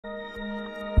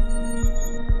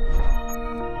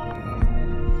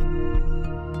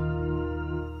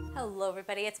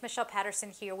everybody. It's Michelle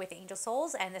Patterson here with Angel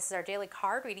Souls, and this is our daily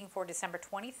card reading for December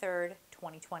 23rd,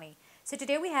 2020. So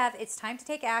today we have It's Time to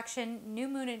Take Action, New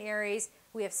Moon in Aries,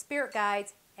 we have Spirit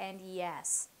Guides, and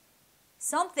yes,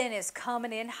 something is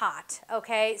coming in hot,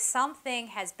 okay? Something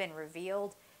has been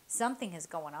revealed, something is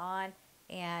going on,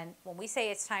 and when we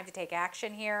say it's time to take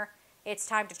action here, it's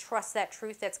time to trust that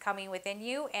truth that's coming within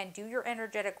you and do your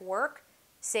energetic work.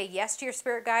 Say yes to your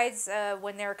spirit guides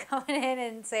when they're coming in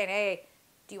and saying, hey,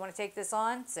 do you want to take this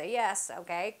on? Say yes,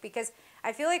 okay? Because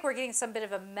I feel like we're getting some bit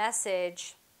of a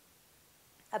message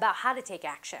about how to take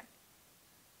action.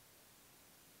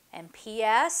 And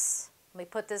P.S., let me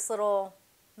put this little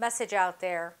message out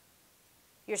there.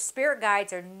 Your spirit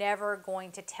guides are never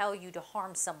going to tell you to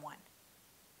harm someone.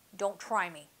 Don't try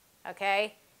me,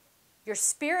 okay? Your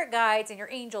spirit guides and your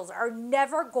angels are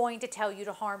never going to tell you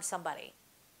to harm somebody.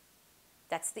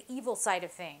 That's the evil side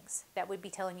of things that would be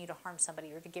telling you to harm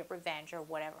somebody or to get revenge or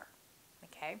whatever,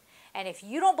 okay? And if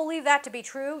you don't believe that to be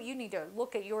true, you need to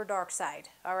look at your dark side,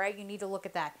 all right? You need to look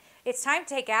at that. It's time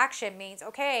to take action means,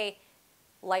 okay,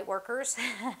 light workers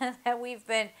that we've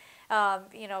been,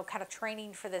 kind of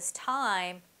training for this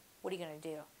time, what are you going to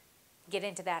do? Get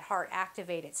into that heart,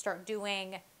 activate it, start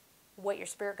doing what your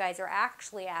spirit guides are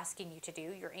actually asking you to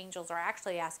do, your angels are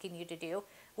actually asking you to do,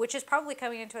 which is probably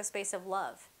coming into a space of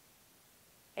love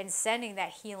and sending that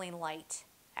healing light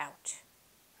out,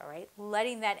 all right?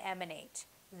 Letting that emanate.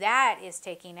 That is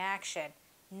taking action,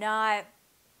 not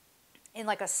in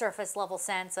like a surface level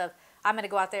sense of, I'm going to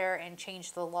go out there and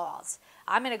change the laws.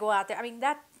 I'm going to go out there. I mean,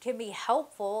 that can be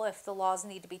helpful if the laws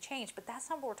need to be changed, but that's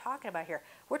not what we're talking about here.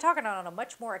 We're talking on a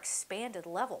much more expanded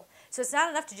level. So it's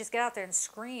not enough to just get out there and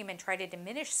scream and try to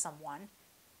diminish someone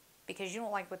because you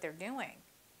don't like what they're doing.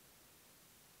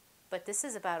 But this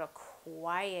is about a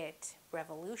quiet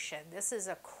revolution. This is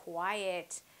a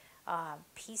quiet,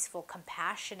 peaceful,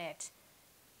 compassionate,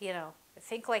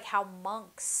 think like how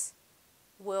monks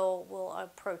will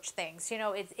approach things.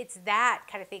 It's that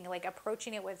kind of thing, like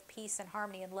approaching it with peace and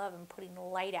harmony and love and putting the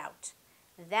light out.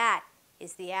 That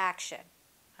is the action,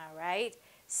 all right?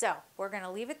 So we're going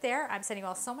to leave it there. I'm sending you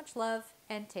all so much love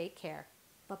and take care.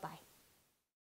 Bye-bye.